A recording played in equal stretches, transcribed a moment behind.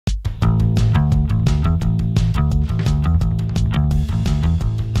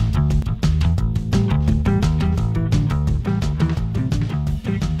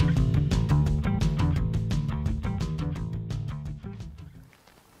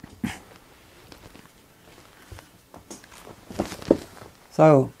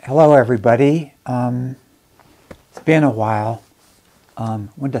So, hello everybody. It's been a while.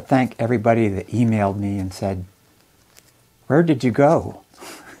 Wanted to thank everybody that emailed me and said, "Where did you go?"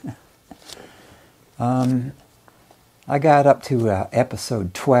 I got up to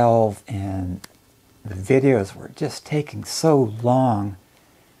episode 12 and the videos were just taking so long.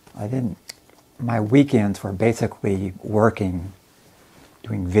 My weekends were basically working,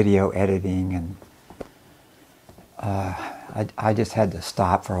 doing video editing, and I just had to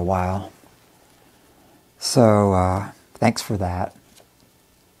stop for a while. So thanks for that.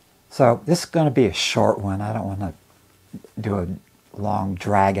 So this is going to be a short one. I don't want to do a long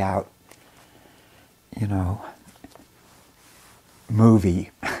drag out,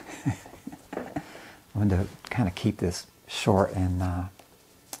 movie. I want to kind of keep this short and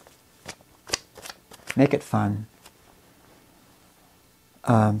make it fun.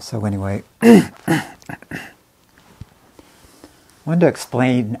 So anyway, I wanted to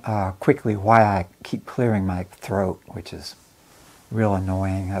explain quickly why I keep clearing my throat, which is real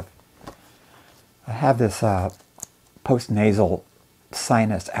annoying. I have this postnasal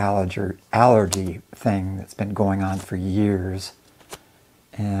sinus allergy thing that's been going on for years,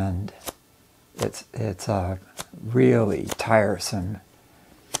 and it's really tiresome.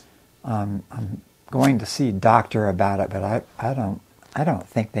 I'm going to see a doctor about it, but I don't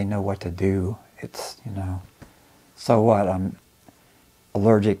think they know what to do. It's so what? I'm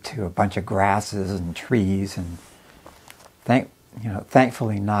allergic to a bunch of grasses and trees, and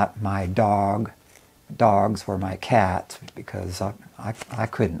thankfully not my dogs or my cats, because I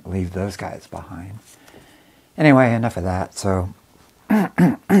couldn't leave those guys behind. Anyway, enough of that. So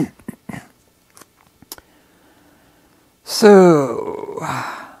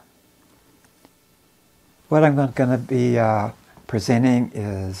what I'm going to be presenting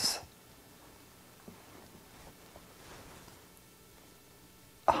is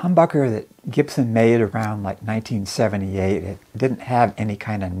a humbucker that Gibson made around like 1978. It didn't have any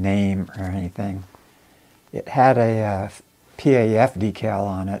kind of name or anything. It had a PAF decal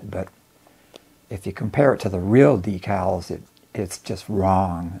on it, but if you compare it to the real decals, it's just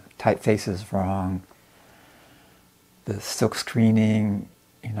wrong. Typeface is wrong. The silk screening,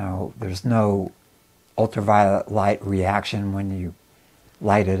 there's no ultraviolet light reaction when you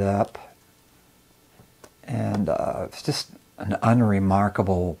light it up. And it's just an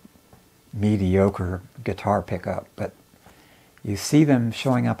unremarkable, mediocre guitar pickup. But you see them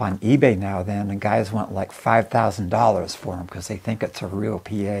showing up on eBay now then, and guys want like $5,000 for them because they think it's a real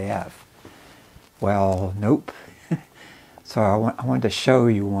PAF. Well, nope. So I wanted to show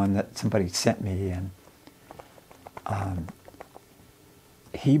you one that somebody sent me, and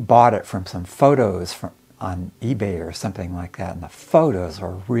he bought it from some photos on eBay or something like that, and the photos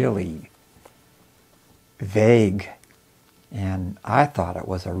are really vague, and I thought it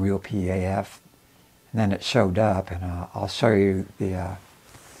was a real PAF. And then it showed up, and I'll show you the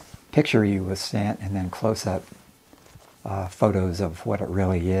picture he was sent, and then close-up photos of what it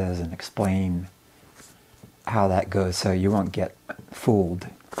really is, and explain how that goes so you won't get fooled.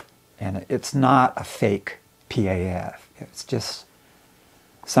 And it's not a fake PAF. It's just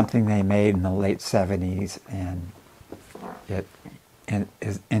something they made in the late 70s, and it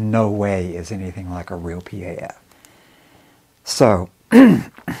is in no way is anything like a real PAF. So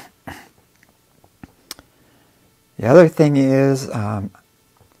the other thing is, I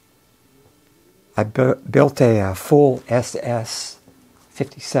built a full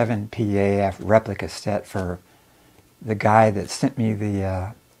SS57 PAF replica set for the guy that sent me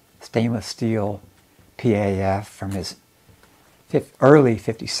the stainless steel PAF from his early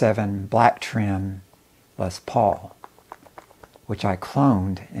 57 black trim Les Paul, which I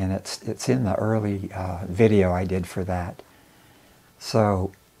cloned, and it's in the early video I did for that.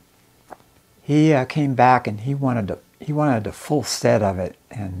 So he came back and he wanted a full set of it,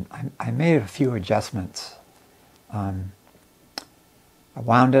 and I made a few adjustments. I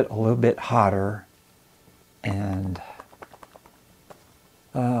wound it a little bit hotter, and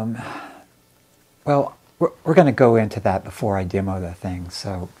well, we're going to go into that before I demo the thing.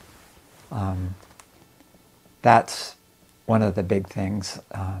 So that's one of the big things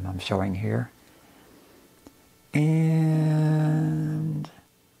I'm showing here. And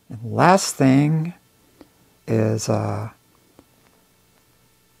the last thing is one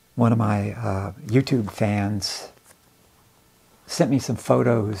of my YouTube fans sent me some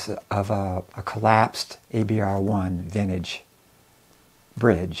photos of a collapsed ABR1 vintage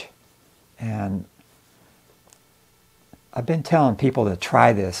bridge. And I've been telling people to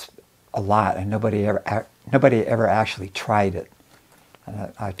try this a lot, and nobody ever actually tried it.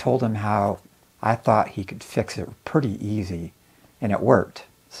 I told him how I thought he could fix it pretty easy. and it worked.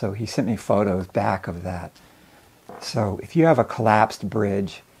 So he sent me photos back of that. So if you have a collapsed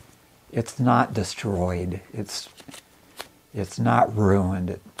bridge, it's not destroyed. It's not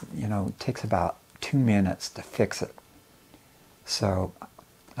ruined. It, it takes about 2 minutes to fix it. So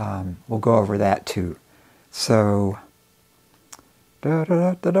we'll go over that too. So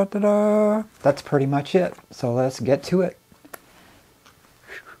that's pretty much it. So let's get to it.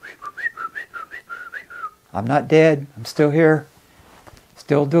 I'm not dead. I'm still here.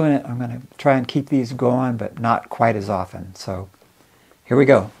 Still doing it. I'm going to try and keep these going, but not quite as often. So here we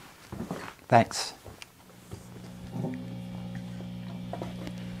go. Thanks.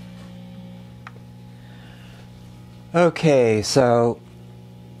 Okay, so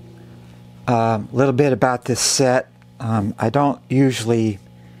a little bit about this set. I don't usually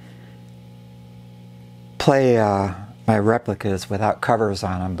play my replicas without covers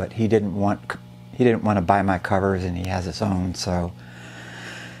on them, but he didn't want to buy my covers, and he has his own, so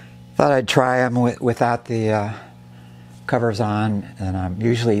thought I'd try them without the covers on. And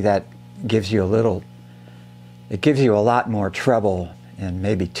usually that gives you it gives you a lot more trouble and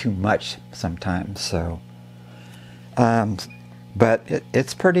maybe too much sometimes. So, but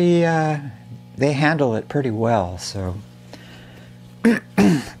it's pretty. They handle it pretty well. So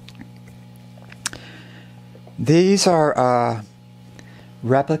these are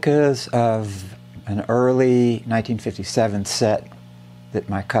replicas of an early 1957 set that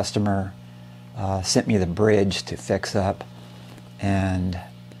my customer sent me the bridge to fix up, and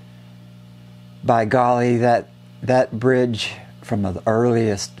by golly, that bridge from the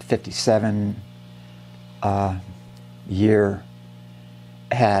earliest 57 year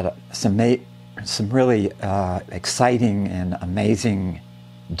had some really exciting and amazing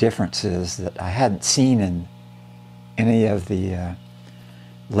differences that I hadn't seen in any of the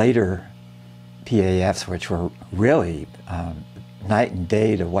later PAFs, which were really night and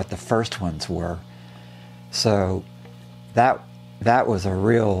day to what the first ones were. So that was a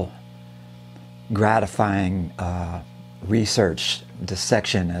real gratifying research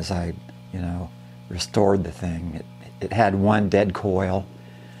dissection as I restored the thing. It had one dead coil,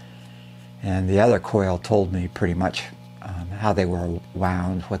 and the other coil told me pretty much how they were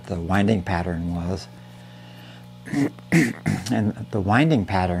wound, what the winding pattern was. And the winding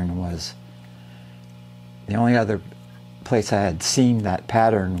pattern was, the only other place I had seen that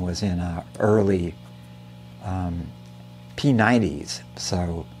pattern was in early P90s.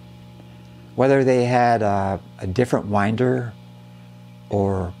 So whether they had a different winder,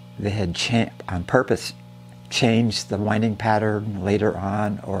 or they had on purpose changed the winding pattern later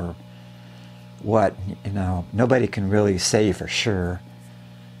on, or what, nobody can really say for sure.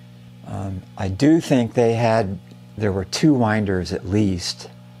 I do think there were 2 winders at least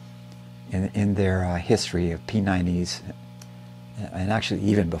in their history of P90s, and actually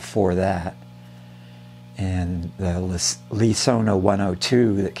even before that. And the Lisona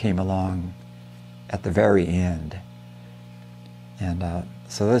 102 that came along at the very end. And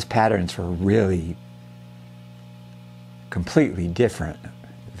so those patterns were really completely different,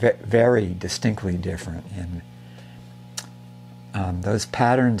 very distinctly different. And those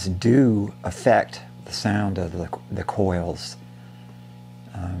patterns do affect the sound of the coils.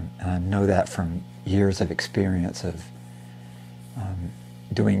 And I know that from years of experience of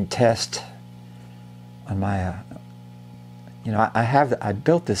doing tests on my, I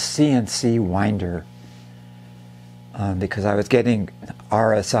built this CNC winder because I was getting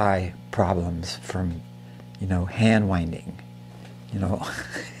RSI problems from, hand winding.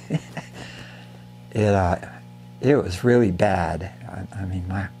 It was really bad. I mean,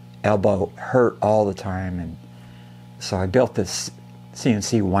 my elbow hurt all the time, and so I built this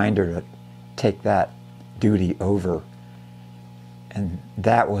CNC winder to take that duty over. And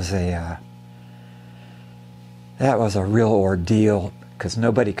that was a real ordeal, because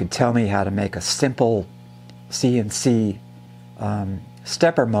nobody could tell me how to make a simple CNC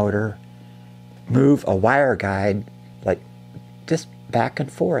stepper motor move a wire guide like just back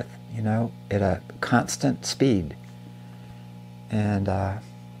and forth, at a constant speed. And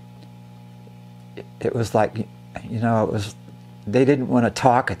it was like, they didn't want to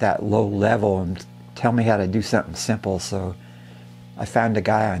talk at that low level and tell me how to do something simple. So I found a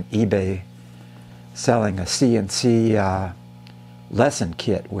guy on eBay selling a CNC lesson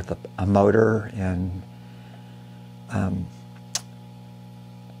kit with a motor and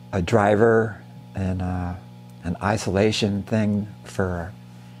a driver and an isolation thing for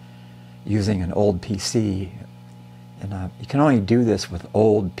using an old PC. And you can only do this with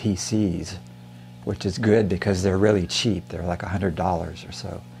old PCs, which is good because they're really cheap. They're like $100 or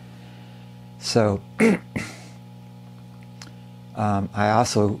so. So I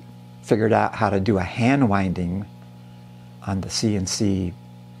also figured out how to do a hand winding on the CNC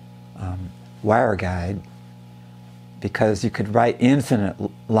wire guide, because you could write infinite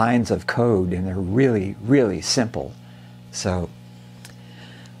lines of code and they're really, really simple. So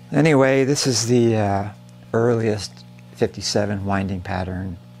anyway, this is the earliest 57 winding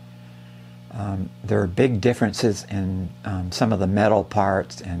pattern. There are big differences in some of the metal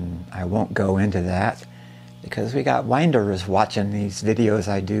parts, and I won't go into that because we got winders watching these videos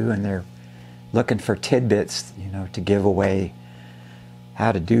I do, and they're looking for tidbits, you know, to give away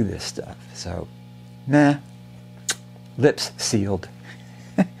how to do this stuff. So, nah, lips sealed.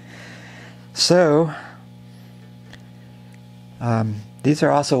 So, these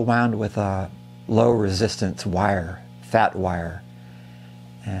are also wound with a low resistance wire, fat wire,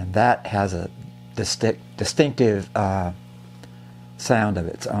 and that has a distinctive sound of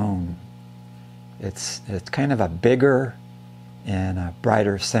its own. It's kind of a bigger and a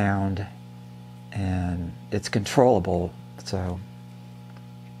brighter sound, and it's controllable. So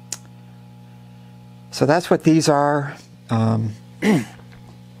that's what these are.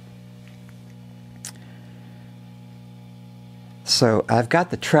 So I've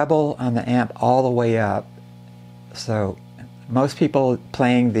got the treble on the amp all the way up. So most people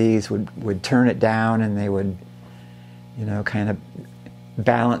playing these would turn it down, and they would, you know, kind of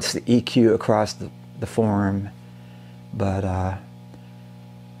balance the EQ across the form. But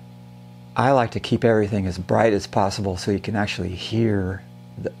I like to keep everything as bright as possible so you can actually hear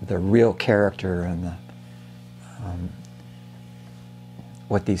the real character and the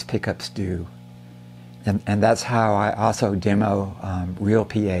what these pickups do. And that's how I also demo real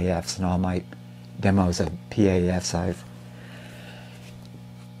PAFs, and all my demos of PAFs I've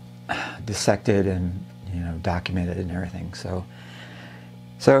dissected and, you know, documented and everything. So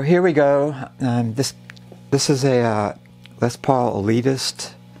here we go. This is a Les Paul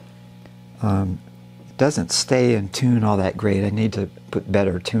Elitist. It doesn't stay in tune all that great. I need to put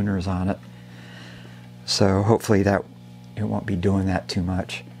better tuners on it. So hopefully that it won't be doing that too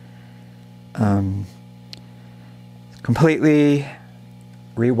much. Completely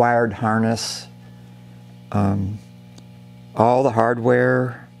rewired harness. All the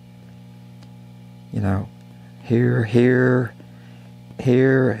hardware, you know, here,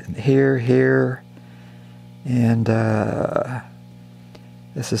 and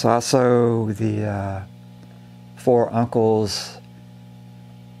this is also the Four Uncles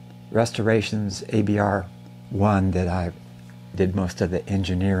Restorations ABR1 that I did most of the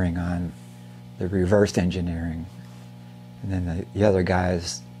engineering on, the reverse engineering. And then the other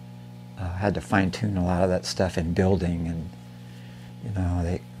guys had to fine-tune a lot of that stuff in building, and, you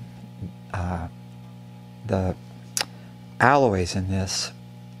know, the alloys in this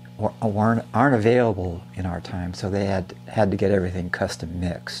aren't available in our time, so they had to get everything custom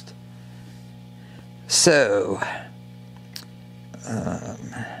mixed. So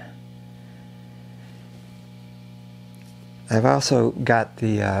I've also got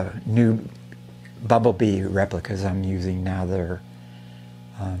the new Bumblebee replicas I'm using now.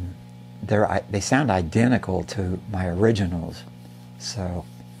 They sound identical to my originals, so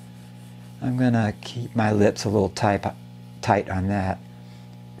I'm gonna keep my lips a little tight on that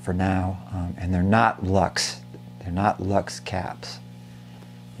for now. And they're not Lux. They're not Lux caps,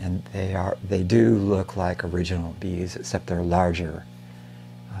 and they do look like original Bs, except they're larger.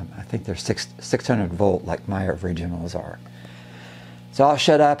 I think they're 600 volt like my originals are. So I'll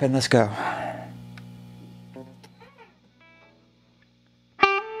shut up and let's go.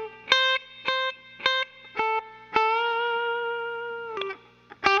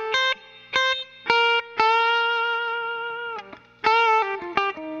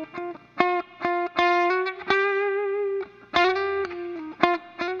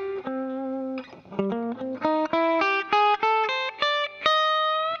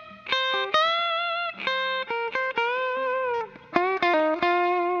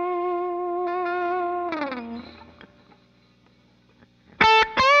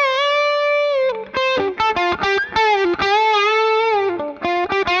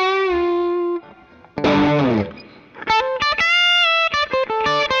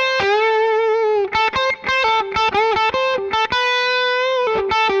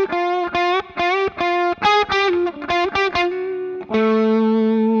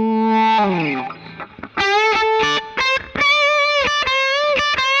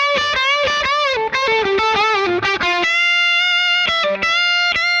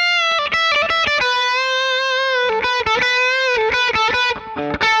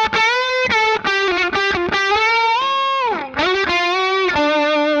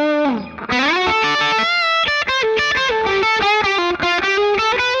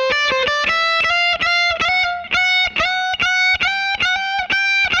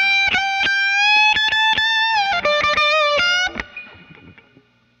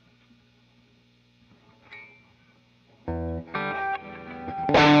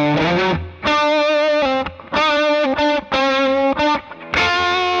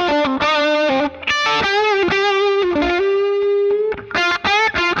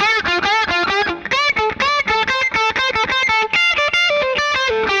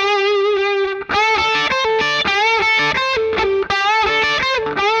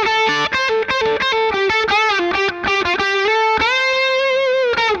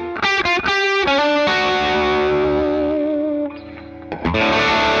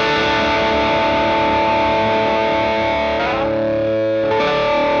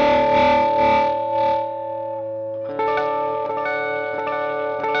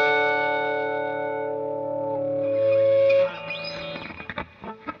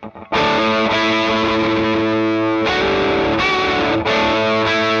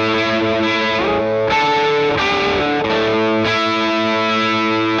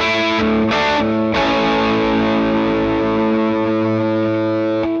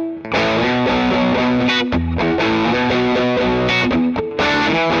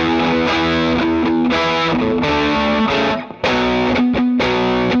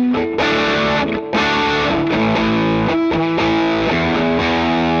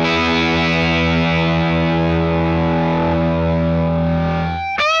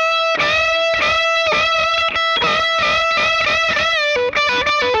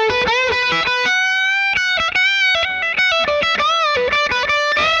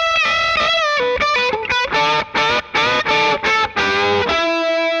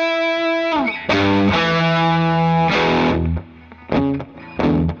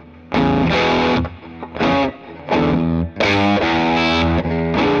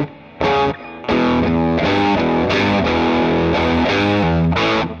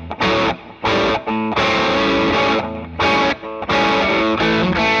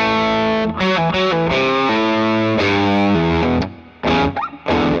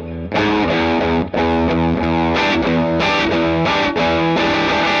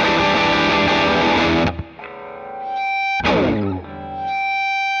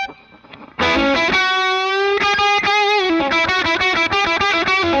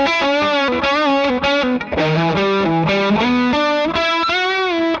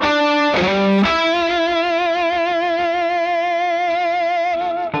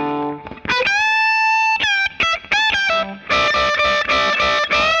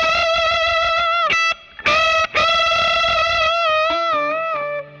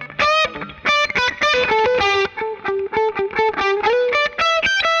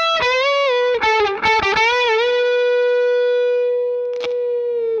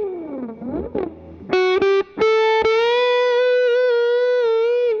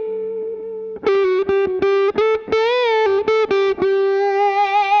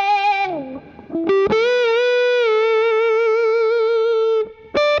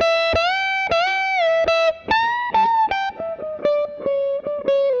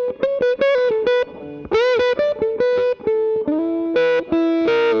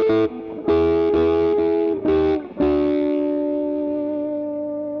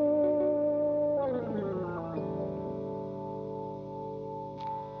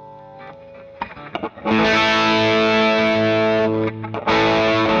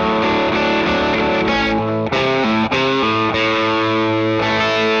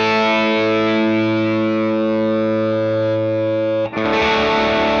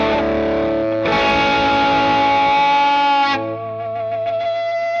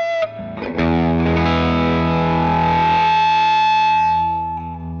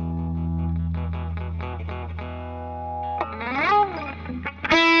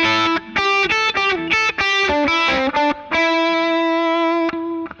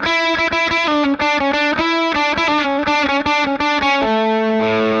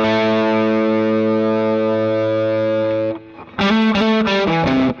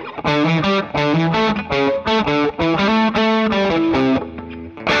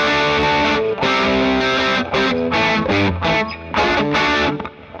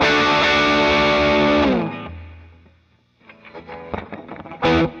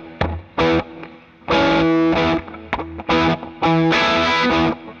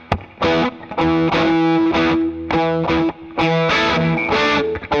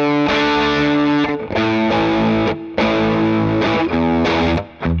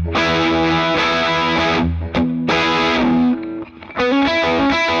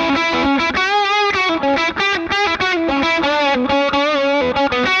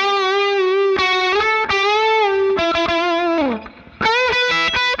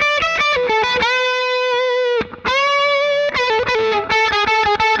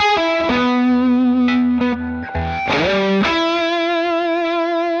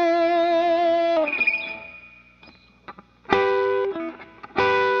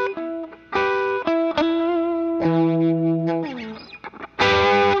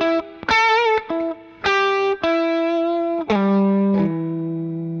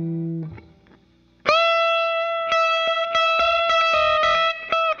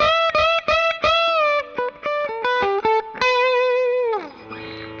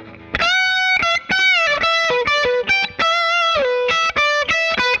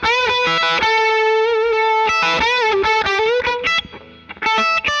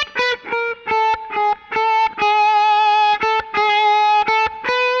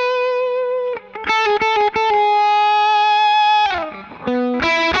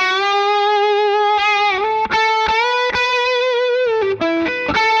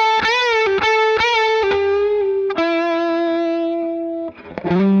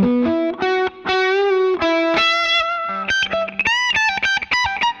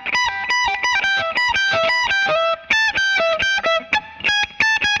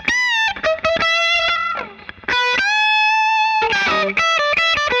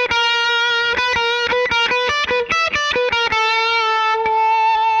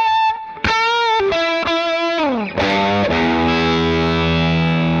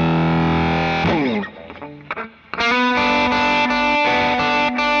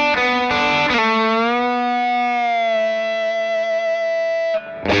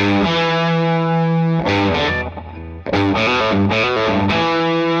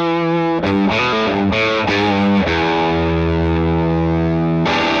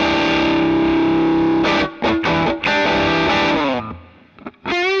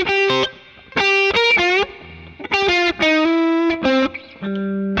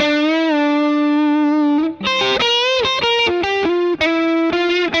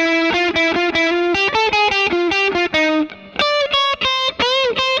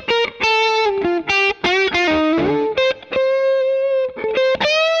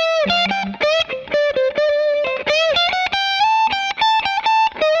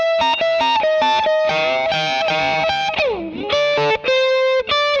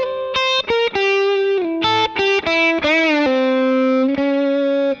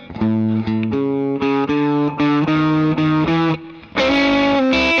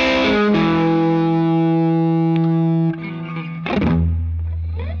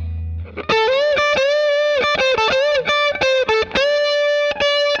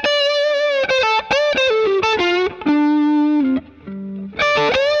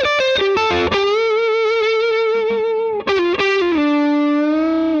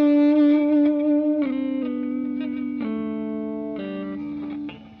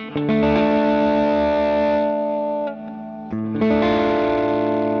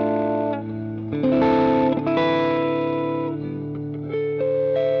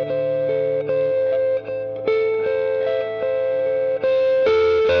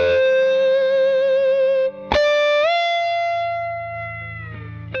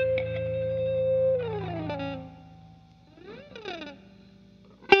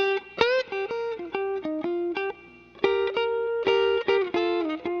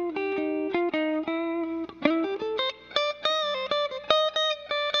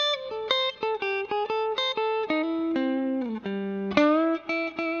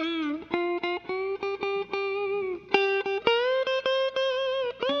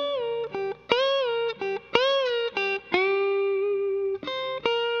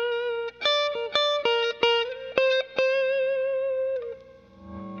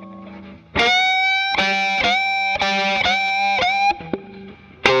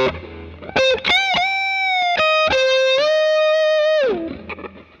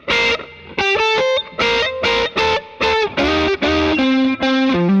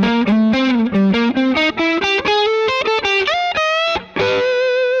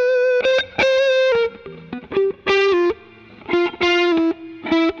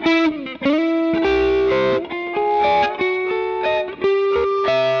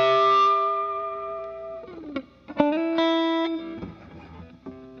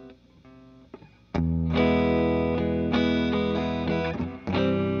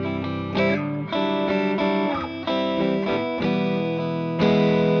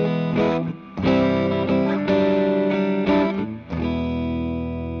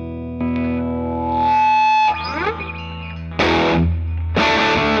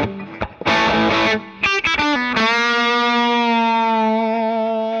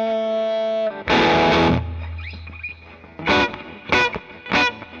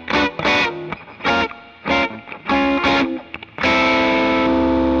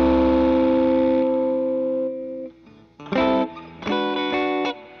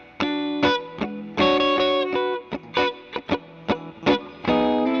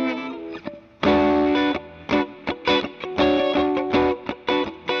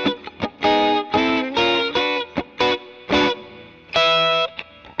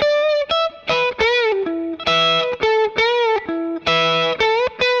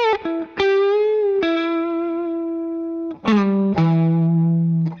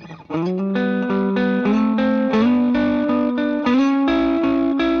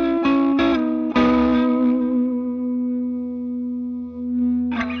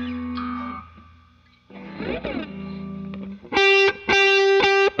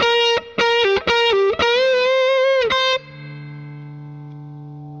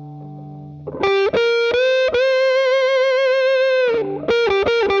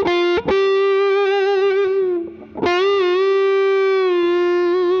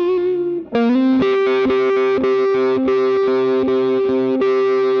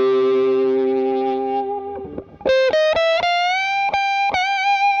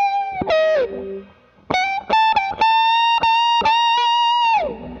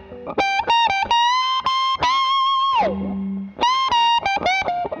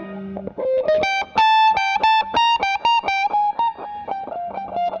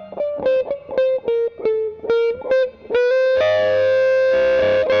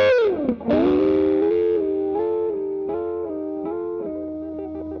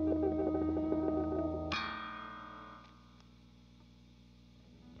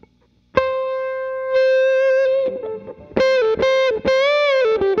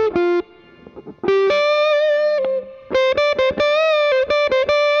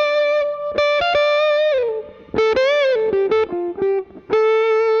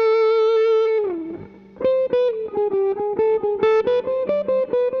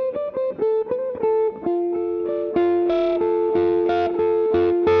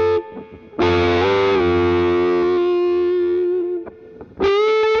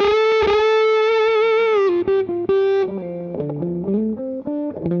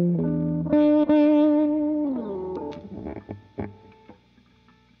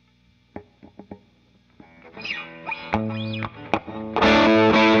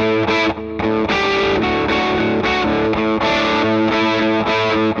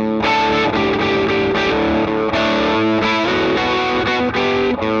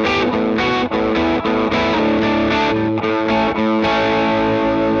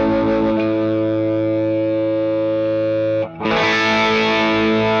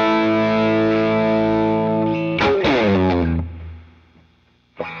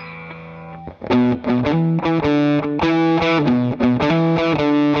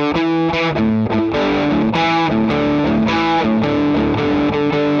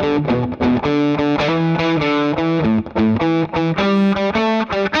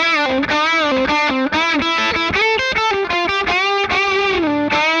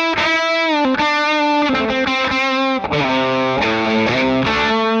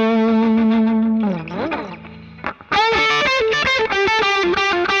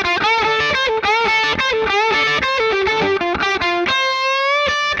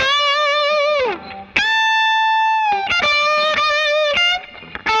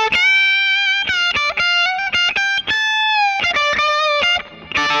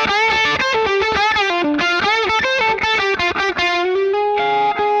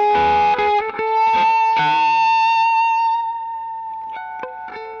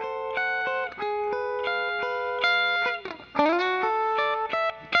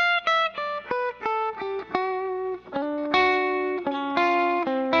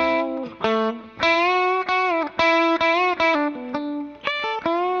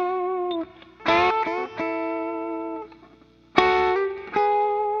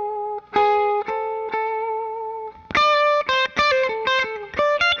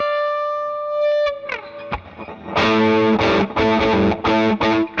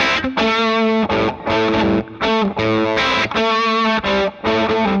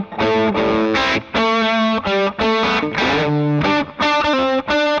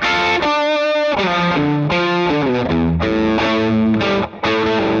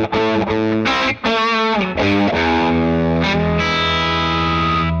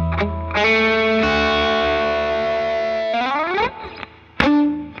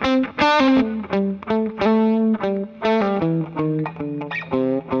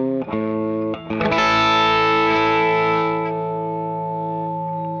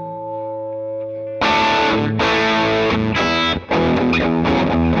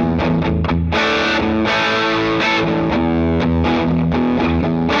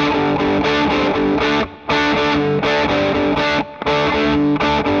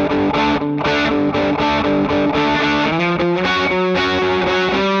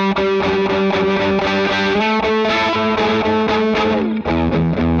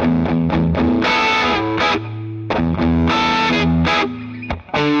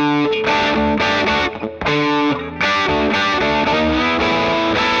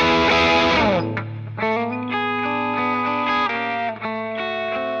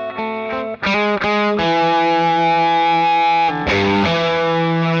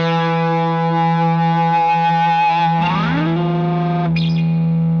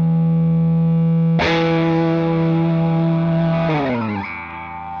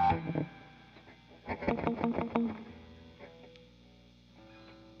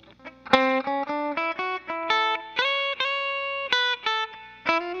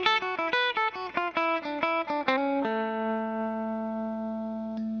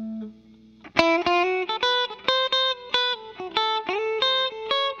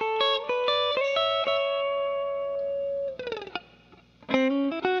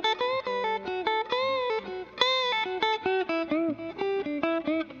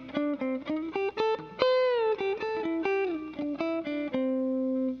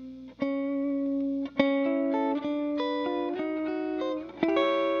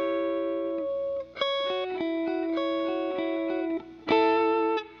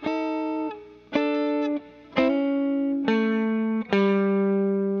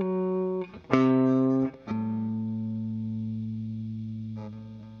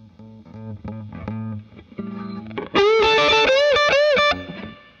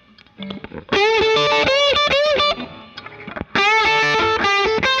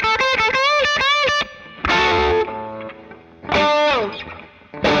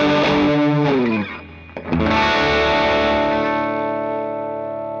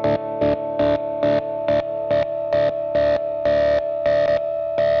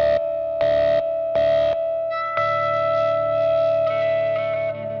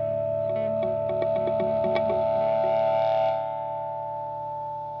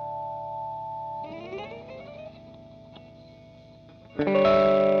 So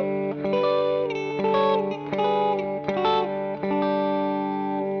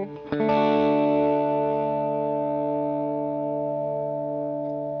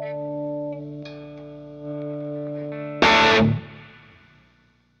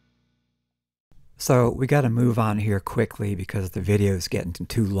we got to move on here quickly because the video is getting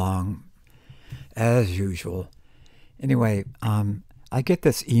too long, as usual. Anyway, I get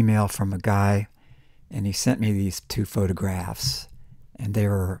this email from a guy, and he sent me these two photographs, and they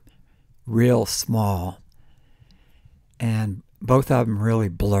were real small, and both of them really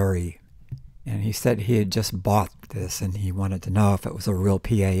blurry. And he said he had just bought this, and he wanted to know if it was a real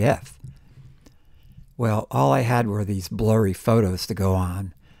PAF. Well, all I had were these blurry photos to go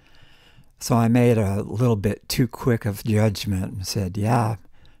on. So I made a little bit too quick of judgment and said, yeah,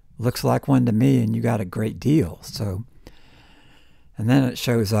 looks like one to me, and you got a great deal. So, and then it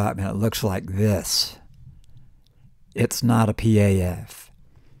shows up and it looks like this. It's not a PAF.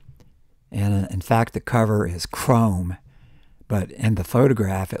 And in fact, the cover is chrome, but in the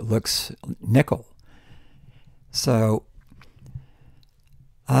photograph it looks nickel. So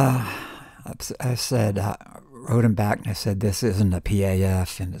I wrote him back and I said, this isn't a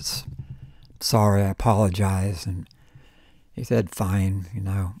PAF, and it's sorry, I apologize. And he said, fine, you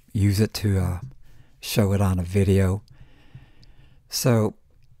know, use it to show it on a video. So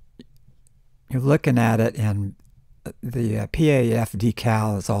you're looking at it, and the PAF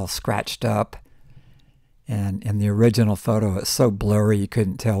decal is all scratched up, and in the original photo it's so blurry you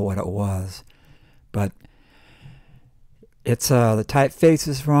couldn't tell what it was. But it's the typeface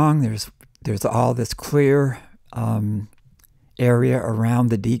is wrong. There's all this clear area around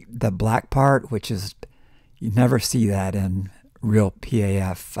the black part, which is, you never see that in real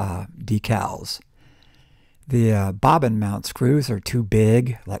PAF decals. The bobbin mount screws are too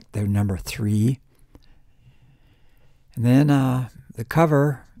big, like they're number 3. And then the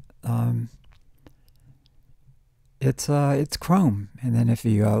cover, it's chrome. And then if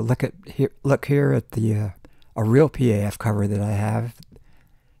you look here at the a real PAF cover that I have,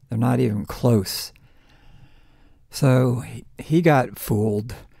 they're not even close. So he got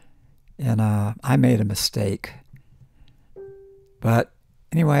fooled, and I made a mistake. But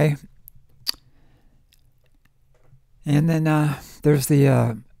anyway, and then there's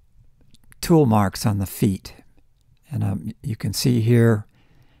the tool marks on the feet. And you can see here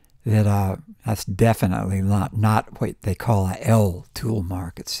that that's definitely not what they call a L tool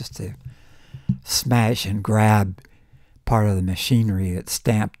mark. It's just a smash and grab part of the machinery that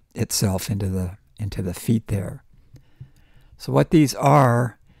stamped itself into the feet there. So what these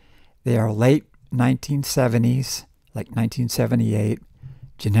are, they are late 1970s, like 1978,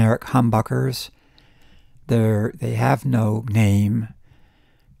 generic humbuckers. They have no name.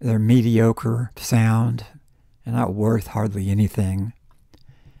 They're mediocre sound. They're not worth hardly anything.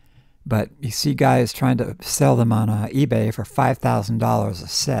 But you see guys trying to sell them on eBay for $5,000 a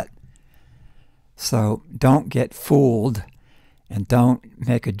set. So don't get fooled, and don't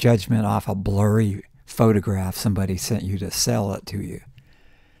make a judgment off a blurry photograph somebody sent you to sell it to you,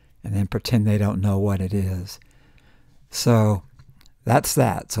 and then pretend they don't know what it is. So that's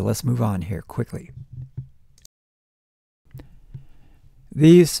that. So let's move on here quickly.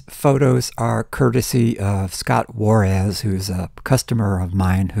 These photos are courtesy of Scott Juarez, who's a customer of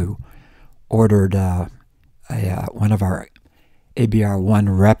mine who ordered one of our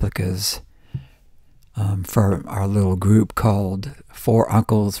ABR1 replicas for our little group called Four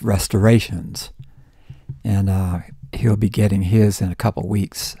Uncles Restorations. And he'll be getting his in a couple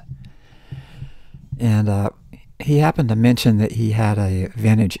weeks. And he happened to mention that he had a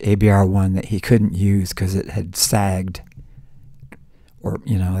vintage ABR1 that he couldn't use because it had sagged. Or,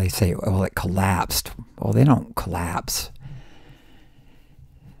 you know, they say, well, it collapsed. Well, they don't collapse.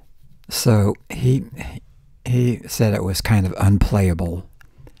 So he said it was kind of unplayable.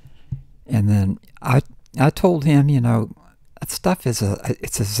 And then I told him, you know, that stuff is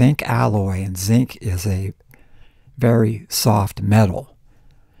it's a zinc alloy, and zinc is a very soft metal.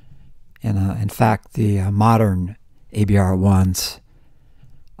 And in fact, the modern ABR1s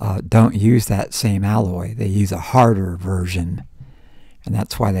don't use that same alloy. They use a harder version, and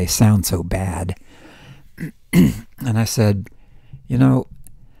that's why they sound so bad. And I said, you know,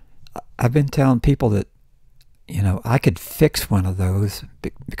 I've been telling people that, you know, I could fix one of those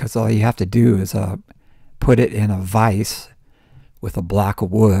because all you have to do is put it in a vise with a block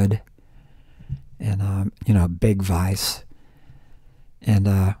of wood and, you know, a big vise,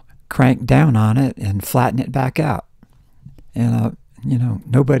 and crank down on it and flatten it back out. And, you know,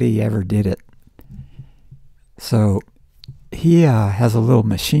 nobody ever did it. So he has a little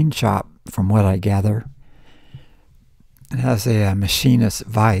machine shop, from what I gather, It has a machinist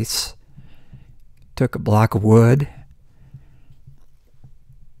vise. Took a block of wood,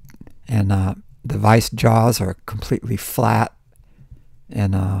 and the vise jaws are completely flat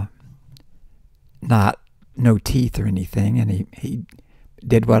and no teeth or anything. And he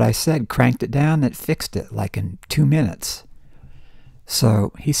did what I said, cranked it down, and it fixed it like in 2 minutes.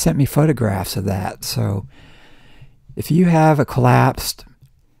 So he sent me photographs of that. So if you have a collapsed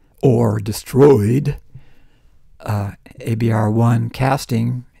or destroyed ABR1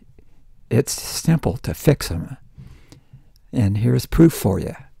 casting, it's simple to fix them. And here's proof for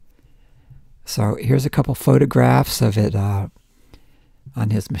you. So here's a couple photographs of it on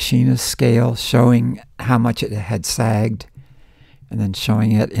his machinist scale, showing how much it had sagged, and then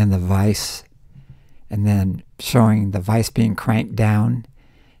showing it in the vise, and then showing the vise being cranked down,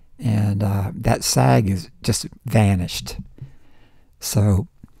 and that sag is just vanished. So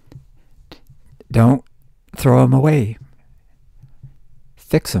don't throw them away.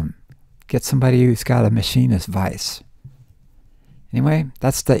 Fix them. Get somebody who's got a machinist vise. Anyway,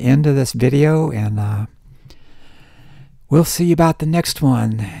 that's the end of this video, and we'll see about the next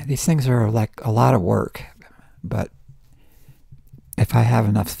one. These things are like a lot of work, but if I have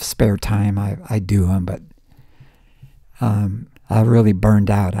enough spare time, I do them, but I really burned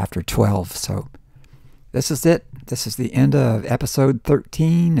out after 12, so this is it. This is the end of episode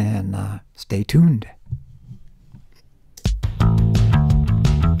 13, and stay tuned.